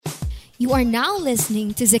You are now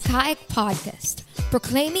listening to Zakaic Podcast,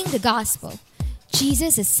 proclaiming the gospel.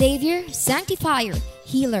 Jesus is Savior, Sanctifier,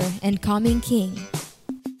 Healer, and Coming King.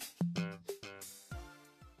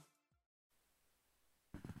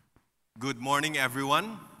 Good morning,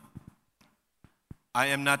 everyone. I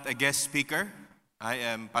am not a guest speaker. I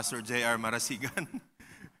am Pastor J.R. Marasigan.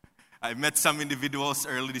 I met some individuals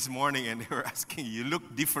early this morning and they were asking, "You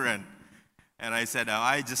look different." And I said,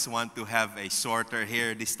 I just want to have a shorter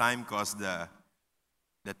hair this time because the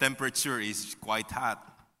temperature is quite hot.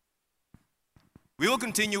 We will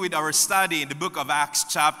continue with our study in the book of Acts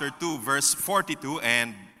chapter 2, verse 42.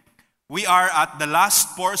 And we are at the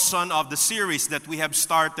last portion of the series that we have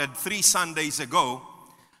started 3 Sundays ago.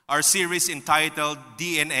 Our series entitled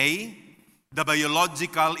DNA, the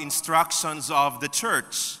Biological Instructions of the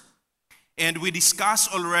Church. And we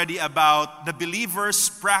discussed already about the believers'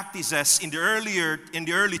 practices in the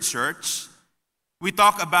early church. We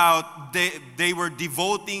talked about they were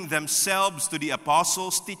devoting themselves to the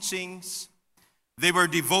apostles' teachings. They were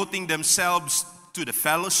devoting themselves to the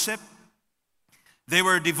fellowship. They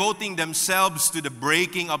were devoting themselves to the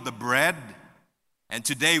breaking of the bread. And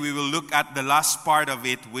today we will look at the last part of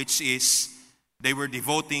it, which is they were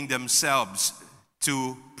devoting themselves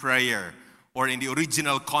to prayer. Or in the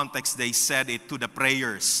original context, they said it to the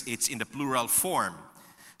prayers. It's in the plural form.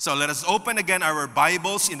 So let us open again our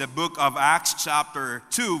Bibles in the book of Acts chapter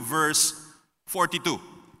 2, verse 42.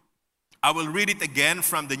 I will read it again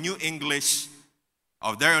from the New English.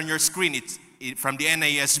 There on your screen, it's from the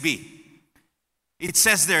NASB. It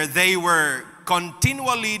says there, they were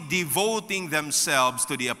continually devoting themselves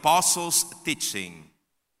to the apostles' teaching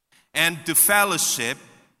and to fellowship,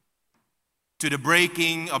 to the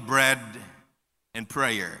breaking of bread and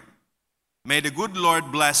prayer. May the good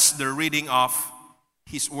Lord bless the reading of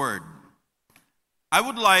His Word. I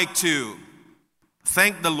would like to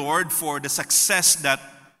thank the Lord for the success that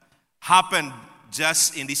happened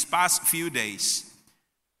just in these past few days.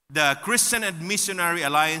 The Christian and Missionary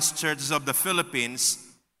Alliance Churches of the Philippines,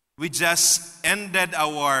 we just ended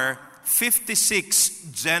our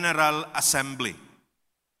 56th General Assembly.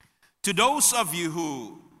 To those of you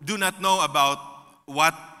who do not know about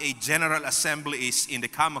what a General Assembly is in the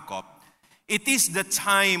Kamakop, it is the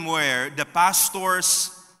time where the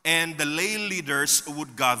pastors and the lay leaders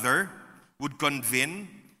would gather, would convene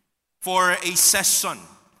for a session.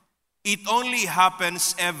 It only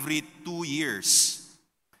happens every 2 years.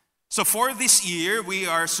 So for this year, we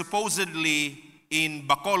are supposedly in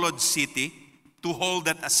Bacolod City to hold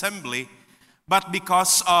that assembly, but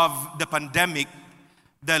because of the pandemic,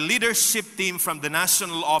 the leadership team from the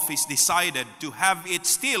national office decided to have it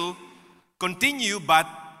still continue, but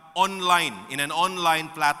online, in an online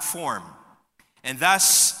platform. And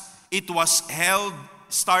thus, it was held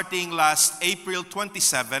starting last April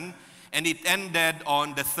 27, and it ended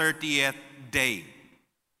on the 30th day.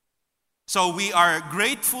 So we are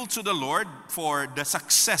grateful to the Lord for the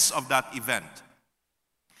success of that event.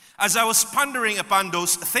 As I was pondering upon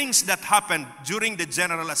those things that happened during the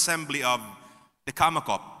General Assembly of the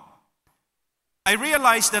Kamakop, I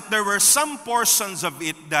realized that there were some portions of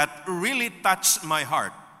it that really touched my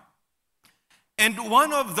heart. And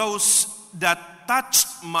one of those that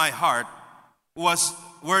touched my heart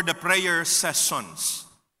were the prayer sessions.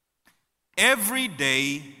 Every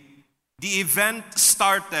day, the event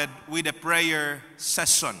started with a prayer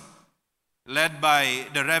session led by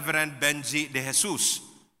the Reverend Benji De Jesus.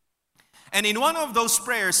 And in one of those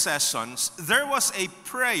prayer sessions, there was a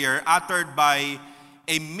prayer uttered by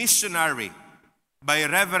a missionary, by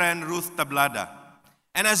Reverend Ruth Tablada.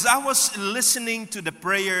 And as I was listening to the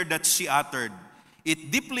prayer that she uttered, it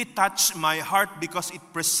deeply touched my heart because it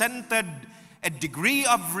presented a degree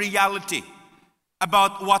of reality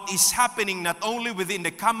about what is happening not only within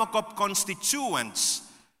the Kamakop constituents,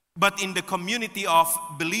 but in the community of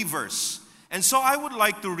believers. And so I would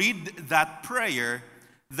like to read that prayer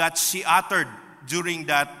that she uttered during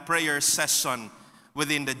that prayer session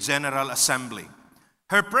within the General Assembly.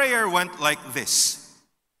 Her prayer went like this: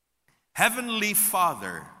 Heavenly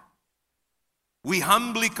Father, we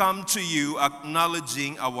humbly come to you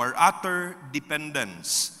acknowledging our utter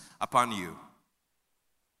dependence upon you.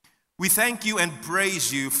 We thank you and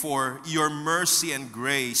praise you for your mercy and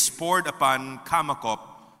grace poured upon Kamakop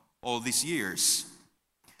all these years.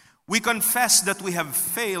 We confess that we have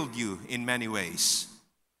failed you in many ways.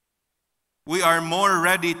 We are more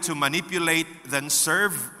ready to manipulate than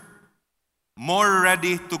serve, more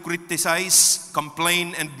ready to criticize,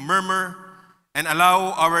 complain, and murmur, and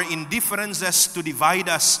allow our indifferences to divide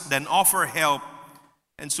us than offer help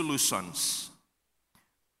and solutions.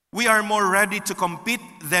 We are more ready to compete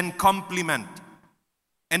than compliment,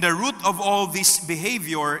 And the root of all this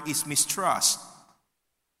behavior is mistrust.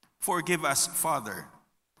 Forgive us, Father.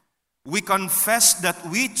 We confess that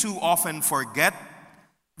we too often forget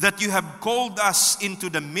that you have called us into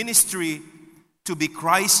the ministry to be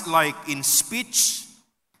Christ-like in speech,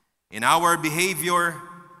 in our behavior,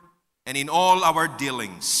 and in all our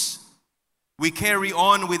dealings. We carry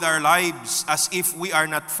on with our lives as if we are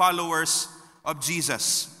not followers of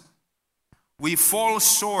Jesus. We fall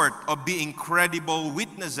short of being credible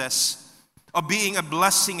witnesses, of being a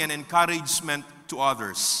blessing and encouragement to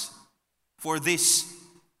others. For this,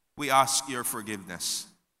 we ask your forgiveness.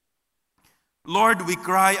 Lord, we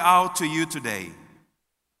cry out to you today.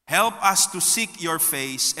 Help us to seek your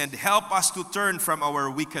face and help us to turn from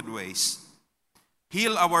our wicked ways.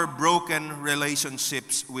 Heal our broken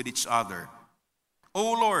relationships with each other.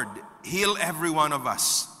 O Lord, heal every one of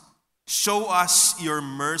us. Show us your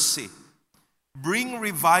mercy. Bring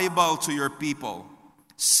revival to your people.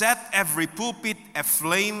 Set every pulpit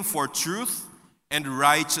aflame for truth and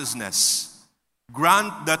righteousness.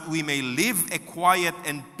 Grant that we may live a quiet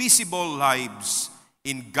and peaceable lives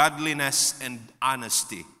in godliness and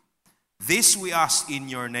honesty. This we ask in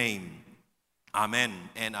your name. Amen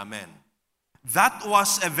and amen. That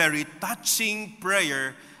was a very touching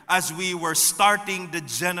prayer as we were starting the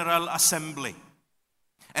General Assembly.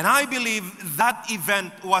 And I believe that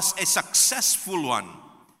event was a successful one.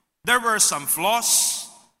 There were some flaws.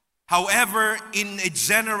 However, in a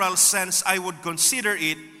general sense, I would consider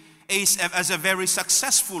it as a very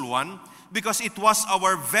successful one because it was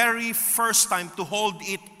our very first time to hold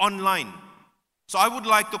it online. So I would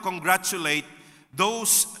like to congratulate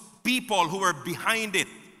those people who were behind it.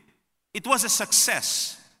 It was a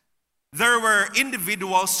success. There were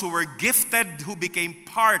individuals who were gifted, who became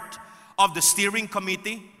part of the steering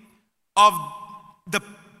committee, of the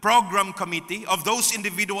program committee, of those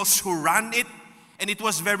individuals who ran it, and it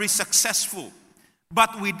was very successful.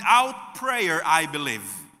 But without prayer, I believe,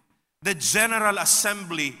 the General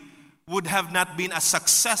Assembly would have not been as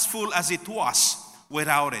successful as it was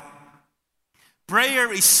without it.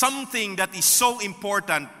 Prayer is something that is so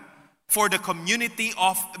important for the community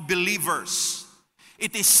of believers.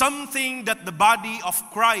 It is something that the body of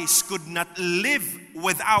Christ could not live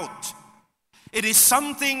without. It is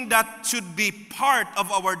something that should be part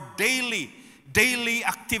of our daily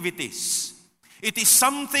activities. It is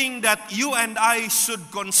something that you and I should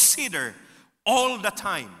consider all the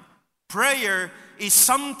time. Prayer is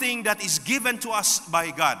something that is given to us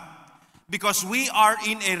by God because we are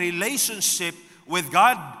in a relationship with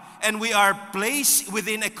God and we are placed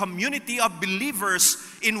within a community of believers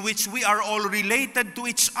in which we are all related to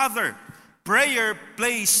each other. Prayer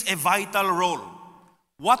plays a vital role.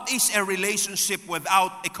 What is a relationship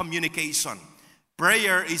without a communication?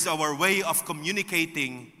 Prayer is our way of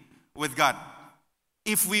communicating with God.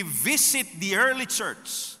 If we visit the early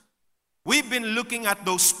church, we've been looking at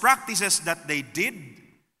those practices that they did.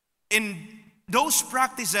 And those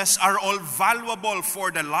practices are all valuable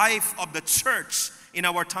for the life of the church in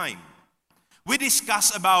our time. We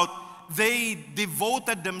discussed about they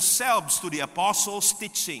devoted themselves to the apostles'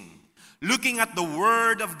 teaching, looking at the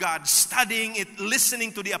Word of God, studying it,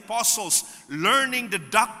 listening to the apostles, learning the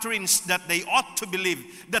doctrines that they ought to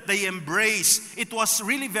believe, that they embrace. It was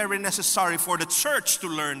really very necessary for the church to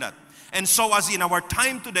learn that. And so as in our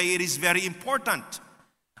time today, it is very important.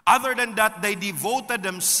 Other than that, they devoted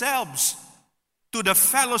themselves to the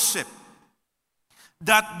fellowship,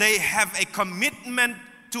 that they have a commitment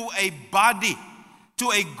to a body, to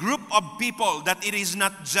a group of people, that it is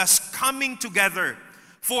not just coming together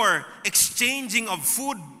for exchanging of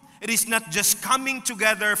food. It is not just coming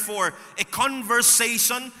together for a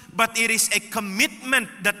conversation, but it is a commitment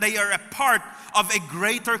that they are a part of a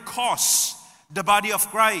greater cause, the body of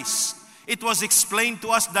Christ. It was explained to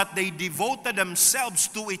us that they devoted themselves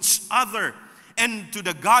to each other and to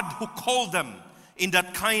the God who called them in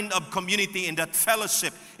that kind of community, in that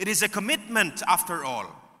fellowship. It is a commitment after all.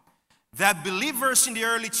 The believers in the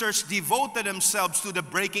early church devoted themselves to the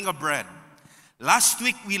breaking of bread. Last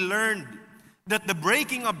week we learned that the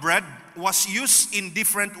breaking of bread was used in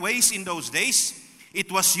different ways in those days.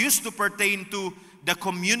 It was used to pertain to the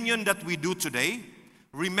communion that we do today,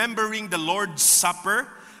 remembering the Lord's Supper,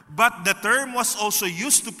 but the term was also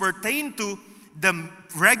used to pertain to the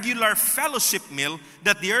regular fellowship meal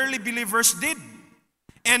that the early believers did.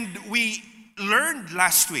 And we learned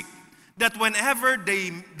last week that whenever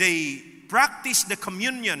they practiced the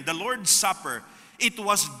communion, the Lord's Supper, it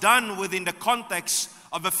was done within the context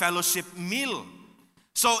of a fellowship meal.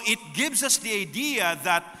 So it gives us the idea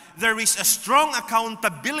that there is a strong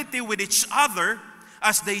accountability with each other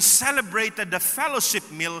as they celebrated the fellowship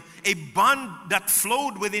meal, a bond that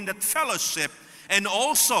flowed within that fellowship. And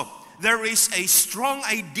also, there is a strong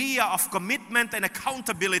idea of commitment and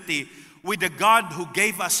accountability with the God who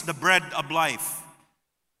gave us the bread of life.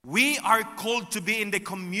 We are called to be in the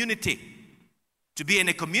community. To be in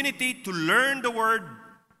a community, to learn the word,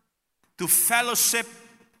 to fellowship,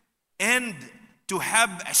 and to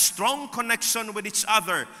have a strong connection with each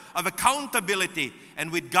other of accountability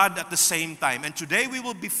and with God at the same time. And today we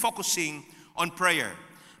will be focusing on prayer.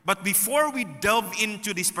 But before we delve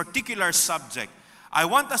into this particular subject, I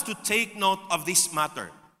want us to take note of this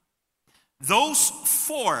matter. Those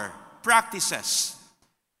 4 practices,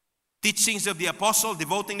 teachings of the apostle,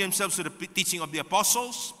 devoting themselves to the teaching of the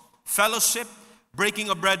apostles, fellowship, breaking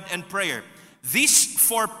of bread, and prayer. These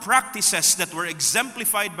 4 practices that were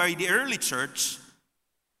exemplified by the early church,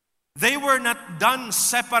 they were not done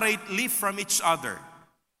separately from each other.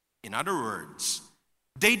 In other words,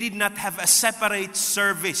 they did not have a separate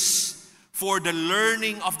service for the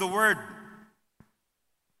learning of the word.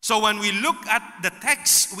 So when we look at the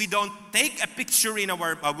text, we don't take a picture we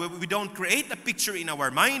don't create a picture in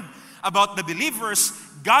our mind about the believers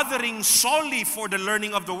gathering solely for the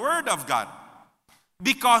learning of the word of God.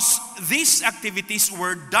 Because these activities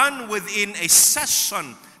were done within a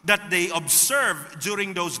session that they observed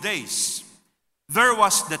during those days. There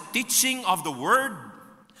was the teaching of the word,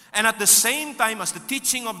 and at the same time as the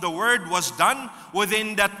teaching of the word was done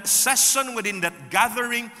within that session, within that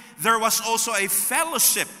gathering, there was also a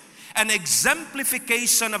fellowship, an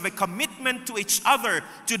exemplification of a commitment to each other,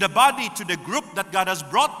 to the body, to the group that God has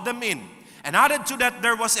brought them in. And added to that,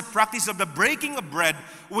 there was a practice of the breaking of bread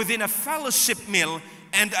within a fellowship meal.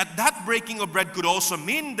 And at that breaking of bread could also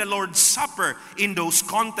mean the Lord's Supper in those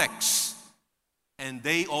contexts. And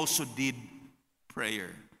they also did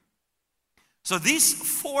prayer. So these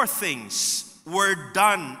 4 things were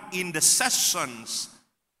done in the sessions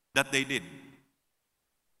that they did.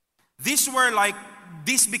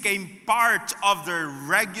 This became part of their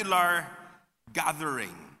regular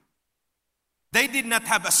gathering. They did not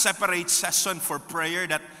have a separate session for prayer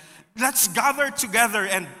that let's gather together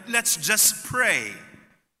and let's just pray.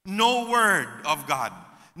 No word of God.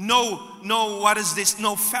 No, what is this?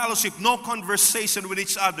 No fellowship, no conversation with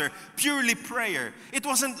each other. Purely prayer. It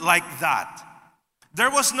wasn't like that. There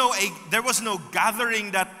was no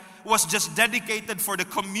gathering that was just dedicated for the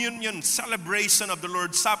communion celebration of the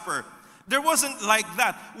Lord's Supper. There wasn't like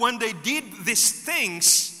that. When they did these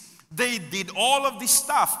things, they did all of this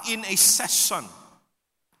stuff in a session.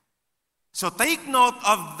 So take note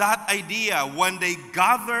of that idea. When they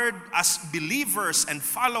gathered as believers and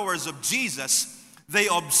followers of Jesus, they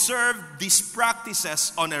observed these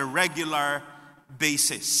practices on a regular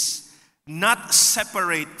basis, not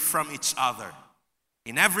separate from each other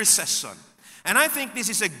in every session. And I think this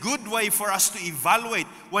is a good way for us to evaluate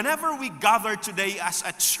whenever we gather today as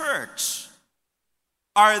a church.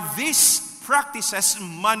 Are these practices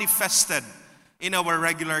manifested in our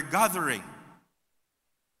regular gathering?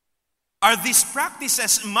 Are these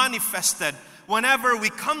practices manifested whenever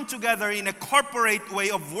we come together in a corporate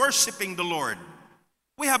way of worshiping the Lord?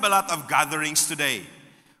 We have a lot of gatherings today.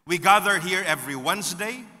 We gather here every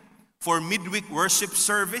Wednesday for midweek worship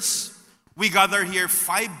service. We gather here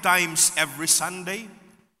 5 times every Sunday.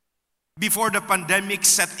 Before the pandemic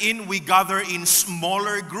set in, we gather in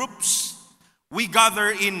smaller groups. We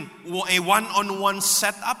gather in a one-on-one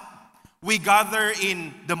setup. We gather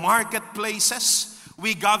in the marketplaces.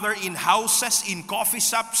 We gather in houses, in coffee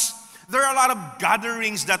shops. There are a lot of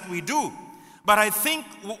gatherings that we do. But I think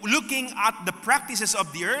looking at the practices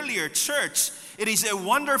of the earlier church, it is a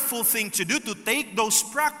wonderful thing to do, to take those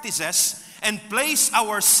practices and place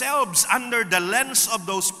ourselves under the lens of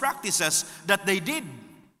those practices that they did.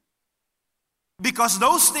 Because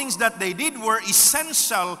those things that they did were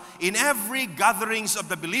essential in every gatherings of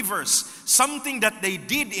the believers. Something that they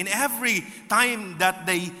did in every time that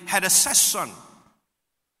they had a session.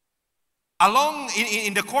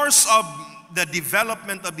 In the course of the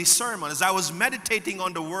development of this sermon, as I was meditating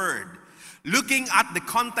on the word, looking at the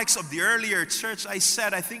context of the earlier church, I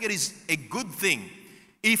said, I think it is a good thing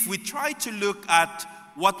if we try to look at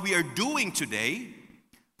what we are doing today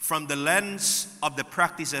from the lens of the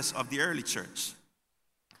practices of the early church.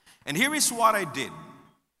 And here is what I did.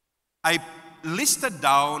 I listed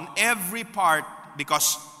down every part,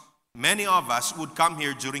 because many of us would come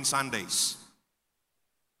here during Sundays.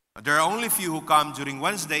 There are only few who come during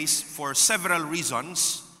Wednesdays for several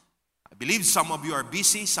reasons. I believe some of you are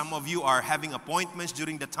busy, some of you are having appointments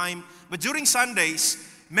during the time. But during Sundays,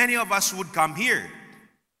 many of us would come here.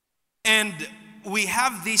 And we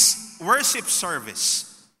have this worship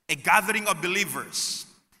service, a gathering of believers,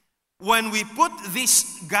 when we put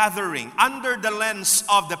this gathering under the lens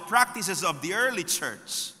of the practices of the early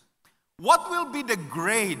church, what will be the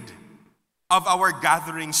grade of our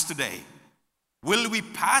gatherings today? Will we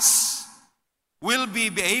pass? Will we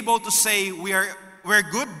be able to say we're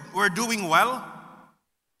good, we're doing well?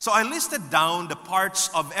 So I listed down the parts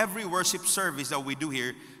of every worship service that we do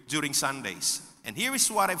here during Sundays. And here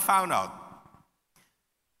is what I found out.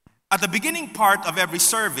 At the beginning part of every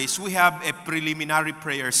service, we have a preliminary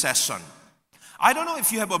prayer session. I don't know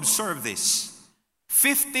if you have observed this.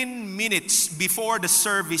 15 minutes before the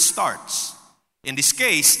service starts, in this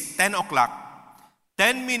case, 10 o'clock,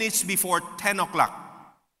 10 minutes before 10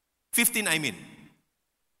 o'clock, 15 I mean,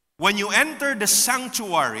 when you enter the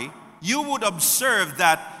sanctuary, you would observe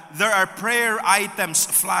that there are prayer items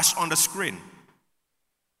flashed on the screen.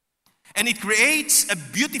 And it creates a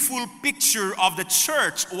beautiful picture of the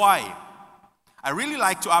church. Why? I really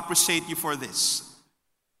like to appreciate you for this.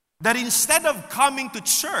 That instead of coming to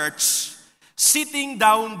church, sitting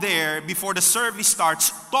down there before the service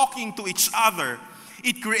starts, talking to each other,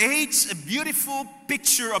 it creates a beautiful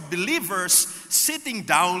picture of believers sitting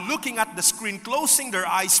down, looking at the screen, closing their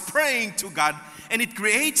eyes, praying to God. And it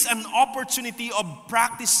creates an opportunity of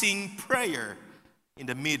practicing prayer in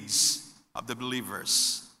the midst of the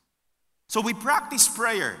believers. So we practice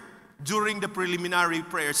prayer during the preliminary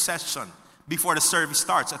prayer session before the service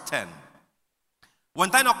starts at 10. When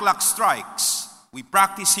 10 o'clock strikes, we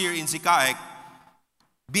practice here in Zikaek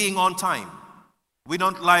being on time. We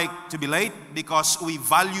don't like to be late because we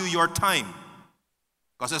value your time.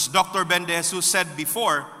 Because as Dr. Ben De Jesus said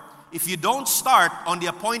before, if you don't start on the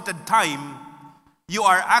appointed time, you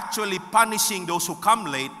are actually punishing those who come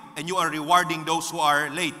late and you are rewarding those who are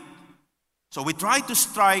late. So we try to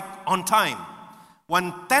strike on time.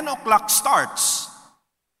 When 10 o'clock starts,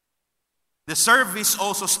 the service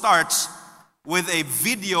also starts with a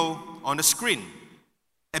video on the screen,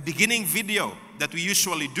 a beginning video that we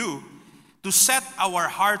usually do to set our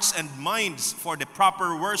hearts and minds for the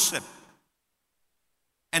proper worship.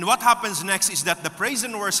 And what happens next is that the praise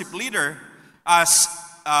and worship leader, as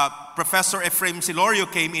Professor Ephraim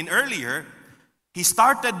Silorio came in earlier, he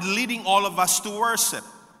started leading all of us to worship.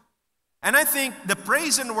 And I think the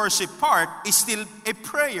praise and worship part is still a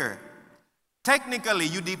prayer. Technically,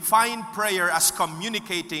 you define prayer as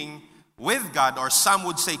communicating with God, or some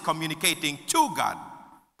would say communicating to God.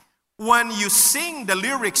 When you sing the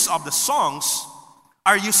lyrics of the songs,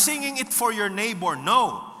 are you singing it for your neighbor?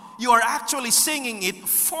 No. You are actually singing it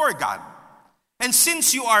for God. And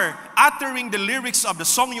since you are uttering the lyrics of the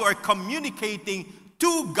song, you are communicating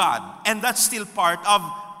to God. And that's still part of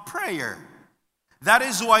prayer. That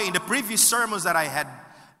is why in the previous sermons that I had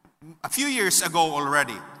a few years ago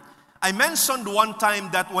already, I mentioned one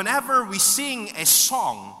time that whenever we sing a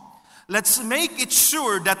song, let's make it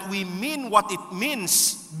sure that we mean what it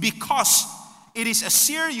means, because it is a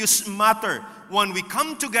serious matter. When we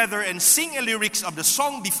come together and sing a lyrics of the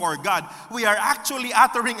song before God, we are actually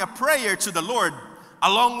uttering a prayer to the Lord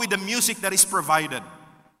along with the music that is provided.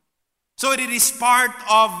 So it is part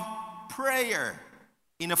of prayer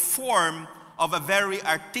in a form of a very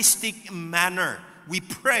artistic manner. We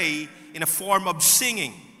pray in a form of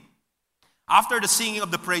singing. After the singing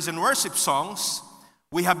of the praise and worship songs,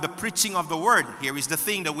 we have the preaching of the word. Here is the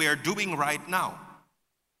thing that we are doing right now,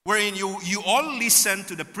 wherein you all listen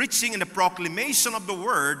to the preaching and the proclamation of the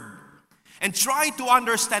word and try to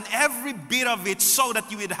understand every bit of it so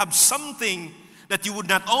that you would have something that you would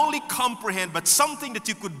not only comprehend, but something that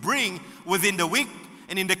you could bring within the week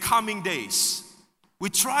and in the coming days. We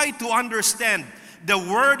try to understand the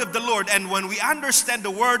word of the Lord, and when we understand the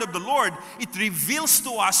word of the Lord, it reveals to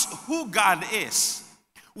us who God is,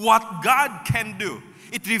 what God can do.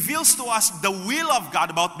 It reveals to us the will of God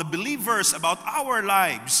about the believers, about our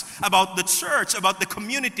lives, about the church, about the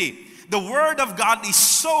community. The word of God is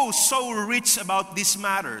so rich about these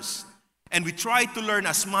matters, and we try to learn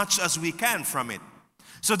as much as we can from it.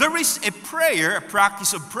 So there is a prayer, a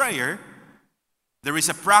practice of prayer. There is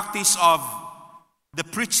a practice of the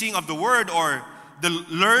preaching of the word, or the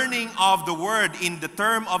learning of the word. In the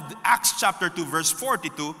term of Acts chapter 2 verse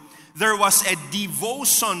 42, there was a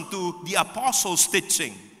devotion to the apostles'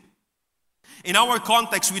 teaching. In our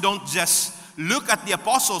context, we don't just look at the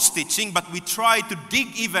apostles' teaching, but we try to dig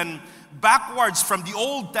even backwards from the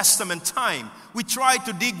Old Testament time. We try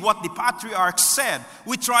to dig what the patriarchs said.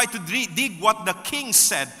 We try to dig what the kings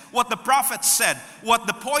said, what the prophets said, what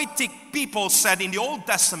the poetic people said in the Old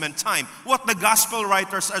Testament time, what the gospel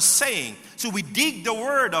writers are saying. So we dig the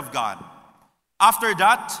word of God. After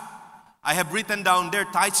that, I have written down there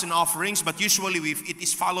tithes and offerings, but usually it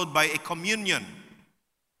is followed by a communion.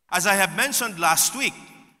 As I have mentioned last week,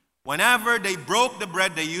 whenever they broke the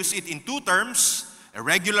bread, they used it in two terms: a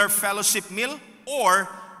regular fellowship meal or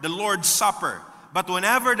the Lord's Supper. But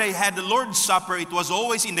whenever they had the Lord's Supper, it was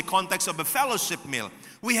always in the context of a fellowship meal.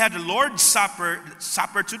 We had the Lord's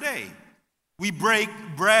Supper today. We break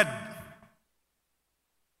bread.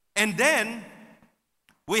 And then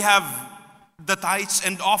we have the tithes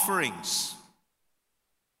and offerings.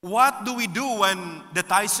 What do we do when the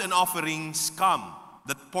tithes and offerings come?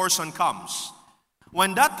 That portion comes.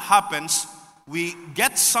 When that happens, we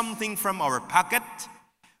get something from our pocket.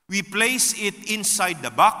 We place it inside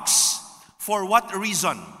the box. For what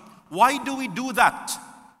reason? Why do we do that?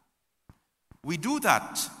 We do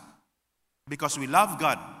that because we love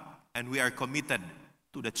God and we are committed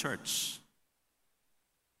to the church.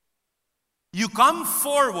 You come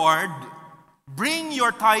forward, bring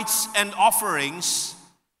your tithes and offerings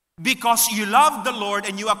because you love the Lord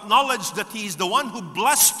and you acknowledge that He is the one who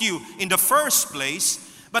blessed you in the first place.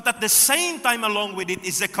 But at the same time, along with it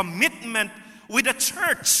is a commitment with the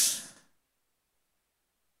church.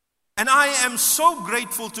 And I am so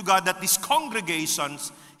grateful to God that these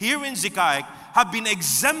congregations here in Zikayek have been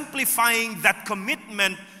exemplifying that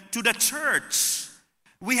commitment to the church.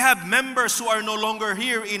 We have members who are no longer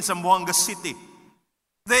here in Zamboanga City.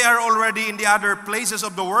 They are already in the other places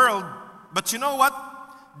of the world. But you know what?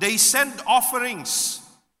 They send offerings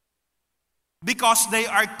because they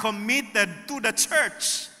are committed to the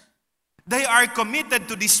church. They are committed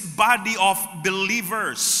to this body of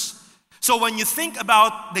believers. So when you think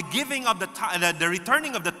about the giving of the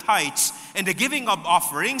returning of the tithes and the giving of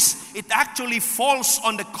offerings, it actually falls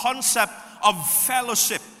on the concept of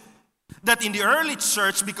fellowship. That in the early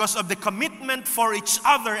church, because of the commitment for each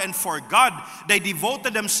other and for God, they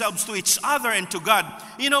devoted themselves to each other and to God.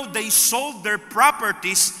 You know, they sold their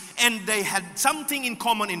properties and they had something in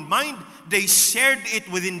common in mind. They shared it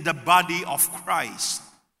within the body of Christ.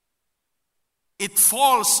 It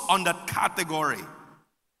falls on that category.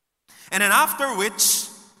 And then after which,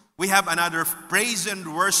 we have another praise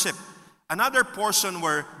and worship. Another portion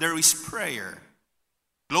where there is prayer.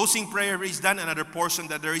 Closing prayer is done, another portion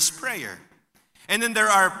that there is prayer. And then there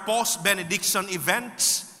are post-benediction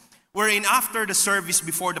events wherein after the service,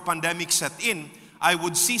 before the pandemic set in, I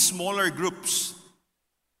would see smaller groups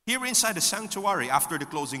here inside the sanctuary after the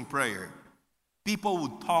closing prayer. People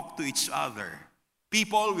would talk to each other.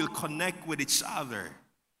 People will connect with each other.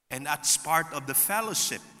 And that's part of the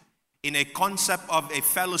fellowship. In a concept of a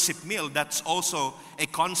fellowship meal, that's also a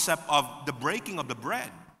concept of the breaking of the bread.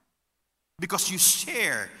 Because you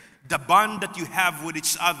share the bond that you have with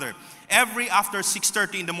each other. Every after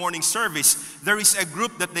 6:30 in the morning service, there is a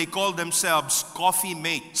group that they call themselves coffee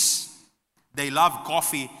mates. They love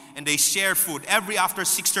coffee and they share food. Every after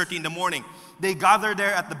 6:30 in the morning, they gather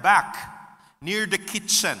there at the back, near the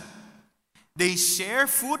kitchen. They share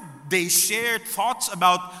food, they share thoughts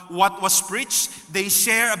about what was preached, they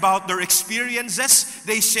share about their experiences,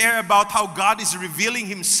 they share about how God is revealing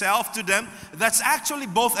Himself to them. That's actually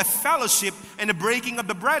both a fellowship and a breaking of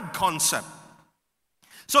the bread concept.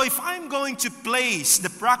 So if I'm going to place the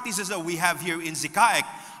practices that we have here in Zikayek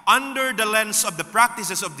under the lens of the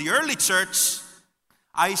practices of the early church,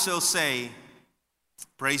 I shall say,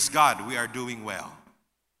 praise God, we are doing well.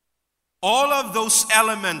 All of those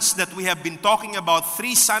elements that we have been talking about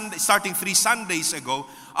starting 3 Sundays ago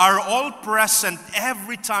are all present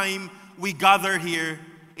every time we gather here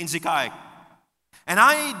in Zikayek. And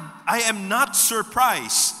I am not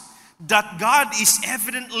surprised that God is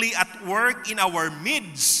evidently at work in our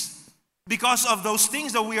midst because of those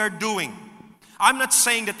things that we are doing. I'm not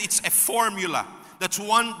saying that it's a formula, that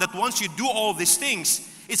once you do all these things,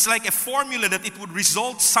 it's like a formula that it would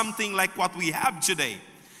result something like what we have today.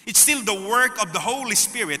 It's still the work of the Holy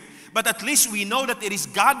Spirit, but at least we know that it is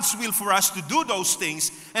God's will for us to do those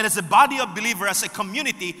things. And as a body of believers, as a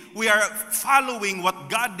community, we are following what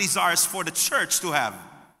God desires for the church to have.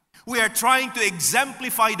 We are trying to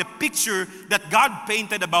exemplify the picture that God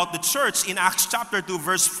painted about the church in Acts chapter 2,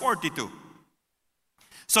 verse 42.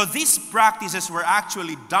 So these practices were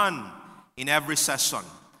actually done in every session.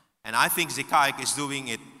 And I think Zikayek is doing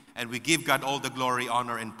it. And we give God all the glory,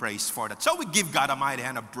 honor, and praise for that. So we give God a mighty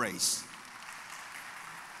hand of praise.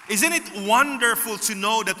 Isn't it wonderful to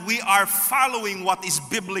know that we are following what is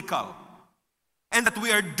biblical? And that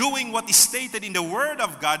we are doing what is stated in the Word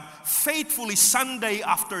of God faithfully Sunday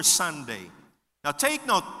after Sunday. Now take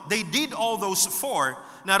note, they did all those 4,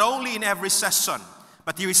 not only in every session.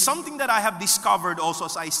 But here is something that I have discovered also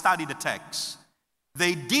as I study the text.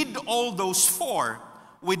 They did all those 4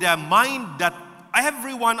 with a mind that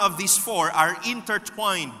every one of these 4 are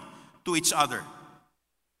intertwined to each other.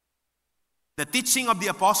 the teaching of the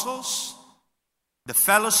apostles, the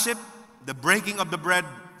fellowship, the breaking of the bread,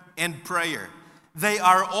 and prayer. They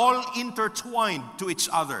are all intertwined to each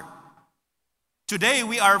other. Today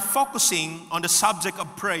we are focusing on the subject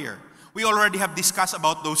of prayer. We already have discussed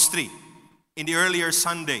about those three in the earlier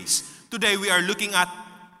Sundays. Today we are looking at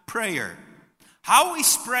prayer. How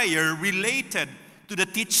is prayer related to the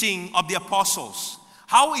teaching of the apostles?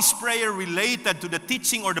 How is prayer related to the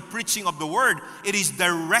teaching or the preaching of the word? It is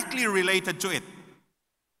directly related to it.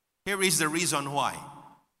 Here is the reason why.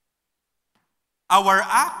 Our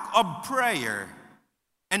act of prayer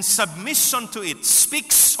and submission to it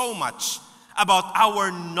speaks so much about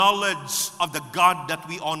our knowledge of the God that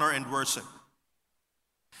we honor and worship.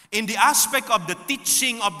 In the aspect of the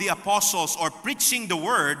teaching of the apostles or preaching the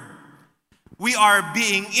word, we are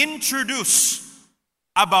being introduced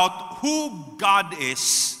about who God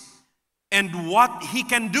is and what He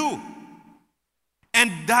can do.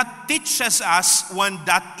 And that teaches us, when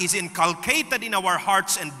that is inculcated in our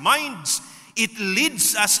hearts and minds, it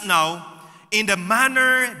leads us now in the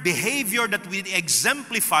manner, behavior that we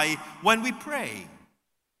exemplify when we pray.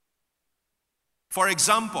 For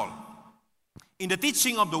example, in the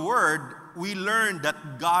teaching of the word, we learn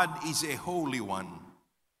that God is a holy one.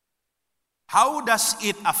 How does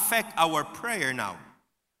it affect our prayer now?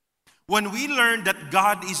 When we learn that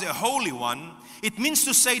God is a holy one, it means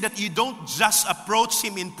to say that you don't just approach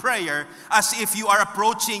Him in prayer as if you are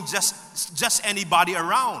approaching just anybody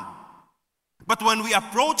around. But when we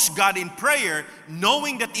approach God in prayer,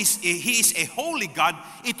 knowing that He is a holy God,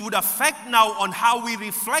 it would affect now on how we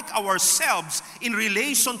reflect ourselves in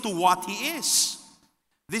relation to what He is.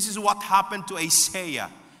 This is what happened to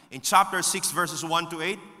Isaiah in chapter 6, verses 1 to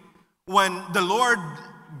 8. When the Lord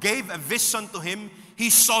gave a vision to him, he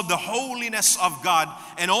saw the holiness of God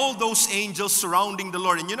and all those angels surrounding the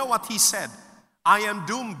Lord. And you know what he said? I am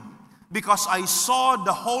doomed because I saw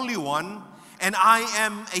the Holy One and I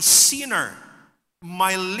am a sinner.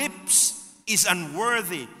 My lips is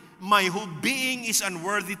unworthy. My whole being is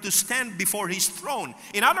unworthy to stand before His throne.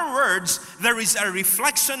 In other words, there is a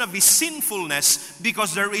reflection of His sinfulness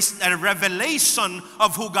because there is a revelation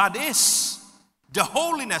of who God is. The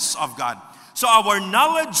holiness of God. So our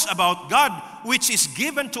knowledge about God, which is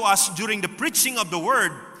given to us during the preaching of the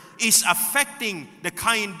word, is affecting the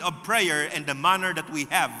kind of prayer and the manner that we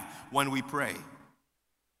have when we pray.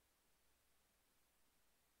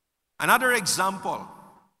 Another example,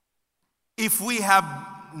 if we have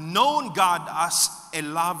known God as a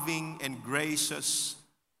loving and gracious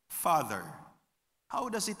Father, how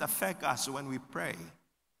does it affect us when we pray?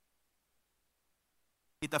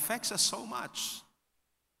 It affects us so much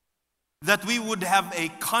that we would have a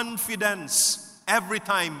confidence every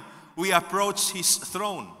time we approach His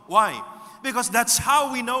throne. Why? Because that's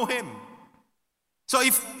how we know Him. So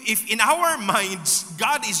if in our minds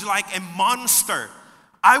God is like a monster,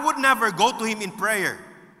 I would never go to Him in prayer.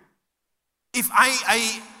 If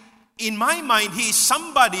in my mind, He is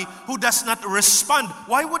somebody who does not respond,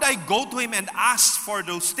 why would I go to Him and ask for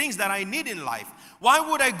those things that I need in life? Why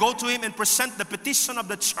would I go to Him and present the petition of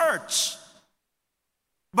the church?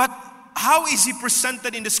 But how is He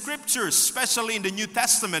presented in the scriptures, especially in the New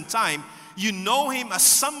Testament time? You know Him as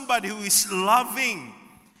somebody who is loving,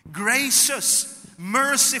 gracious,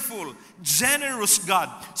 merciful, generous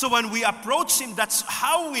God. So when we approach Him, that's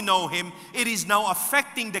how we know Him. It is now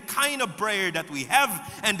affecting the kind of prayer that we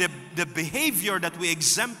have and the behavior that we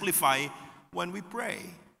exemplify when we pray.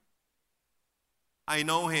 I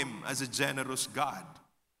know Him as a generous God.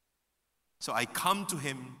 So I come to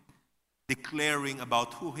Him declaring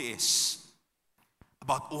about who He is,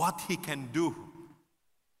 about what He can do.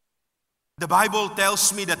 The Bible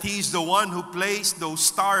tells me that He is the one who placed those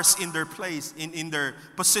stars in their place, in their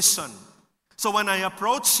position. So when I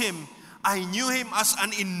approach Him, I knew Him as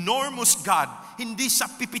an enormous God. Hindi siya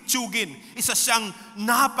pipitsugin. Isa siyang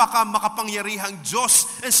makapangyarihang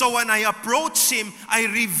Diyos. And so when I approach Him, I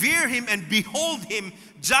revere Him and behold Him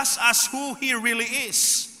just as who He really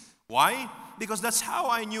is. Why? Because that's how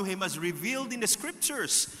I knew Him as revealed in the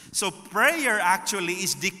scriptures. So prayer actually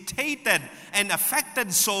is dictated and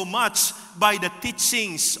affected so much by the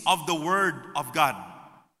teachings of the Word of God.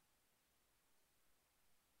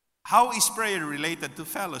 How is prayer related to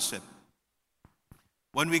fellowship?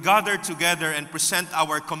 When we gather together and present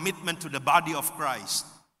our commitment to the body of Christ,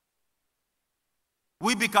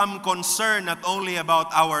 we become concerned not only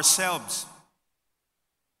about ourselves,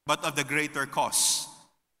 but of the greater cause.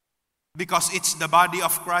 Because it's the body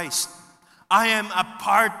of Christ. I am a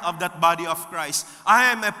part of that body of Christ.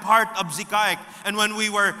 I am a part of Zikaik. And when we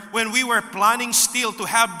were planning still to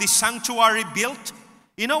have this sanctuary built,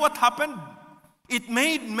 you know what happened? It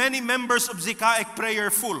made many members of Zikaek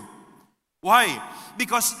prayerful. Why?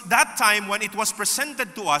 Because that time when it was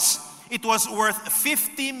presented to us, it was worth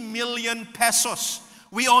 50 million pesos.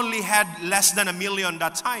 We only had less than 1 million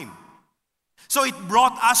that time. So it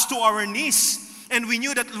brought us to our knees, and we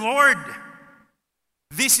knew that, Lord,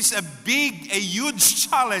 this is a huge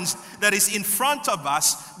challenge that is in front of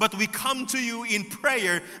us, but we come to you in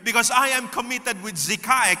prayer because I am committed with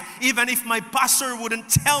Zikaek. Even if my pastor wouldn't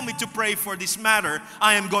tell me to pray for this matter,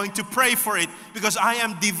 I am going to pray for it because I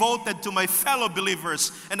am devoted to my fellow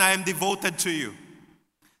believers and I am devoted to you.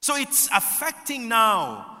 So it's affecting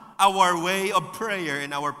now our way of prayer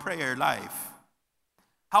and our prayer life.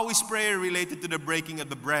 How is prayer related to the breaking of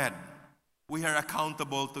the bread? We are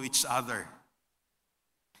accountable to each other.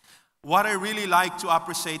 What I really like to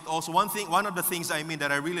appreciate also, one of the things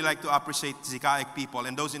that I really like to appreciate Zikaek people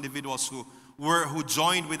and those individuals who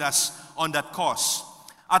joined with us on that cause.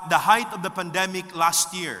 At the height of the pandemic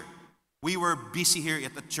last year, we were busy here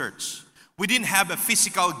at the church. We didn't have a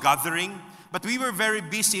physical gathering, but we were very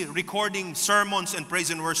busy recording sermons and praise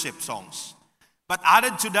and worship songs. But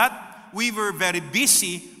added to that, we were very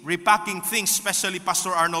busy repacking things, especially Pastor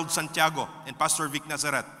Arnold Santiago and Pastor Vic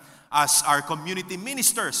Nazareth as our community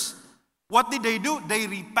ministers. What did they do? They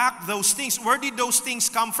repacked those things. Where did those things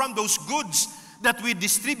come from? Those goods that we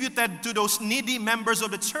distributed to those needy members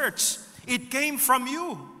of the church. It came from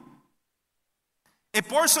you. A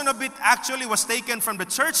portion of it actually was taken from the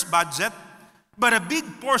church budget, but a big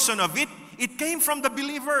portion of it came from the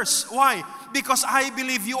believers. Why? Because I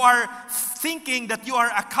believe you are thinking that you are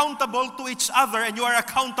accountable to each other and you are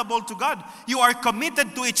accountable to God. You are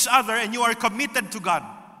committed to each other and you are committed to God.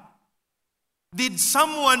 Did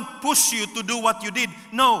someone push you to do what you did?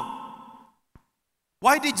 No.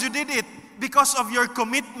 Why did you did it? Because of your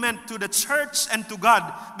commitment to the church and to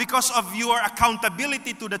God. Because of your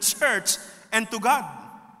accountability to the church and to God.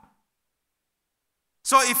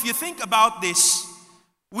 So if you think about this,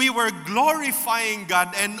 we were glorifying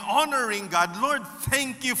God and honoring God. Lord,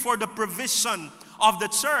 thank you for the provision of the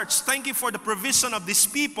church. Thank you for the provision of these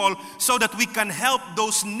people so that we can help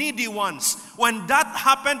those needy ones. When that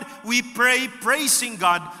happened, we pray praising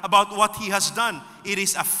God about what He has done. It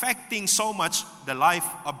is affecting so much the life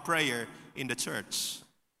of prayer in the church.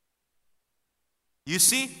 You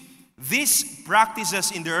see, these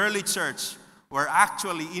practices in the early church were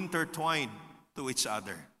actually intertwined to each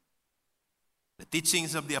other. The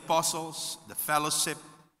teachings of the apostles, the fellowship,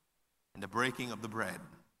 and the breaking of the bread.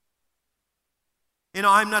 You know,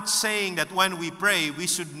 I'm not saying that when we pray, we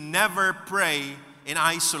should never pray in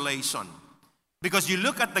isolation. Because you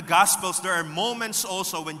look at the Gospels, there are moments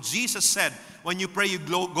also when Jesus said, when you pray, you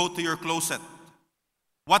go to your closet.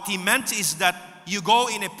 What He meant is that you go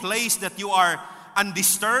in a place that you are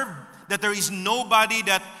undisturbed, that there is nobody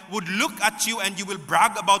that would look at you and you will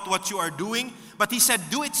brag about what you are doing. But He said,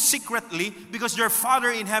 do it secretly because your Father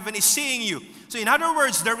in heaven is seeing you. So in other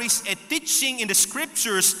words, there is a teaching in the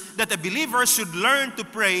Scriptures that a believer should learn to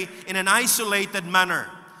pray in an isolated manner.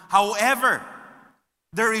 However,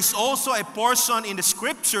 there is also a portion in the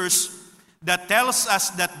Scriptures that tells us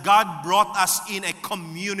that God brought us in a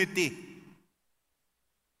community.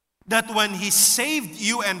 That when He saved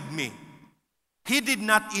you and me, He did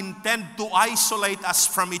not intend to isolate us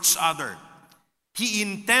from each other. He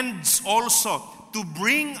intends also to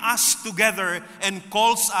bring us together and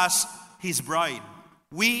calls us His bride.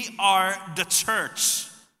 We are the church.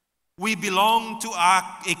 We belong to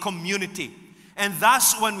a community. And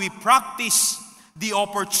thus, when we practice the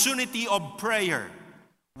opportunity of prayer,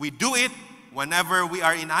 we do it whenever we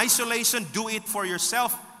are in isolation. Do it for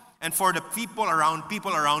yourself and for the people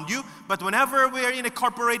around you. But whenever we are in a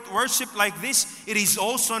corporate worship like this, it is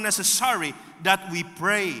also necessary that we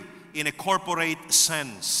pray in a corporate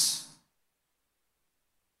sense.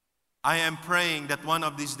 I am praying that one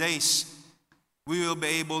of these days, we will be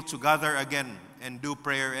able to gather again and do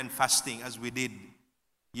prayer and fasting as we did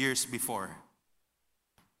years before.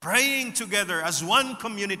 Praying together as one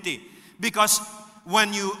community. Because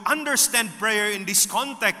when you understand prayer in this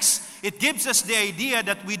context, it gives us the idea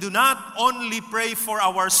that we do not only pray for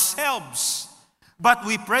ourselves, but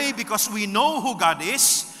we pray because we know who God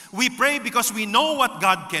is. We pray because we know what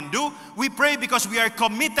God can do. We pray because we are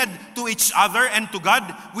committed to each other and to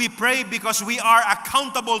God. We pray because we are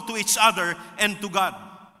accountable to each other and to God.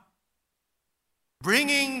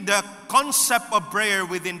 Bringing the concept of prayer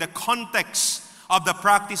within the context of the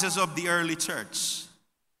practices of the early church.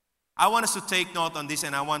 I want us to take note on this,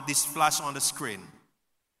 and I want this flash on the screen.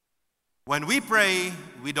 When we pray,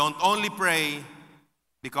 we don't only pray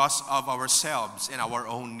because of ourselves and our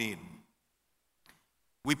own need.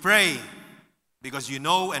 We pray because you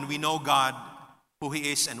know and we know God who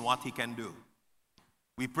He is and what He can do.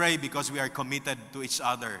 We pray because we are committed to each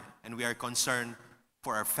other and we are concerned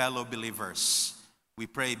for our fellow believers. We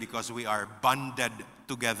pray because we are bonded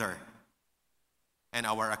together and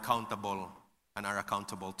are accountable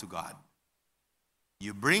to God.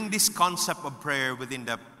 You bring this concept of prayer within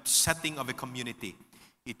the setting of a community.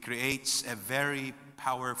 It creates a very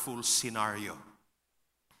powerful scenario.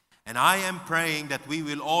 And I am praying that we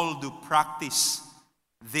will all do practice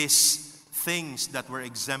these things that were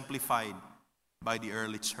exemplified by the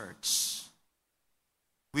early church.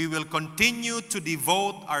 We will continue to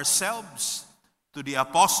devote ourselves to the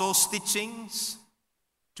apostles' teachings,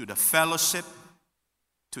 to the fellowship,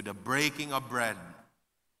 to the breaking of bread,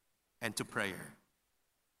 and to prayer.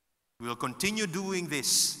 We will continue doing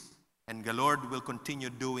this, and the Lord will continue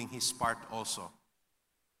doing His part also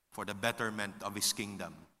for the betterment of His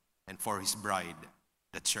kingdom and for His bride,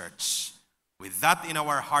 the church. With that in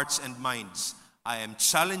our hearts and minds, I am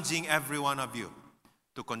challenging every one of you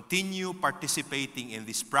to continue participating in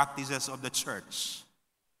these practices of the church,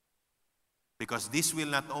 because this will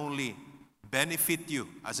not only benefit you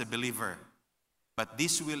as a believer, but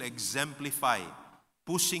this will exemplify,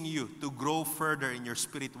 pushing you to grow further in your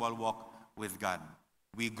spiritual walk with God.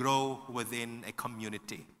 We grow within a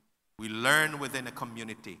community. We learn within a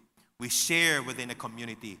community. We share within a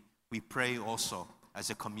community. We pray also as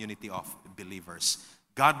a community of believers.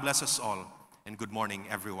 God bless us all, and good morning,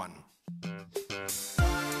 everyone.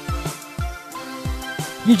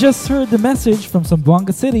 You just heard the message from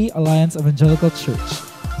Zamboanga City Alliance Evangelical Church.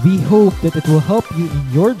 We hope that it will help you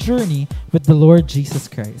in your journey with the Lord Jesus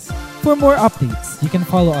Christ. For more updates, you can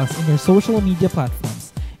follow us in your social media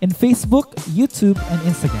platforms in Facebook, YouTube, and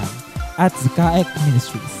Instagram at Zakaek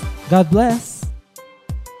Ministries. God bless.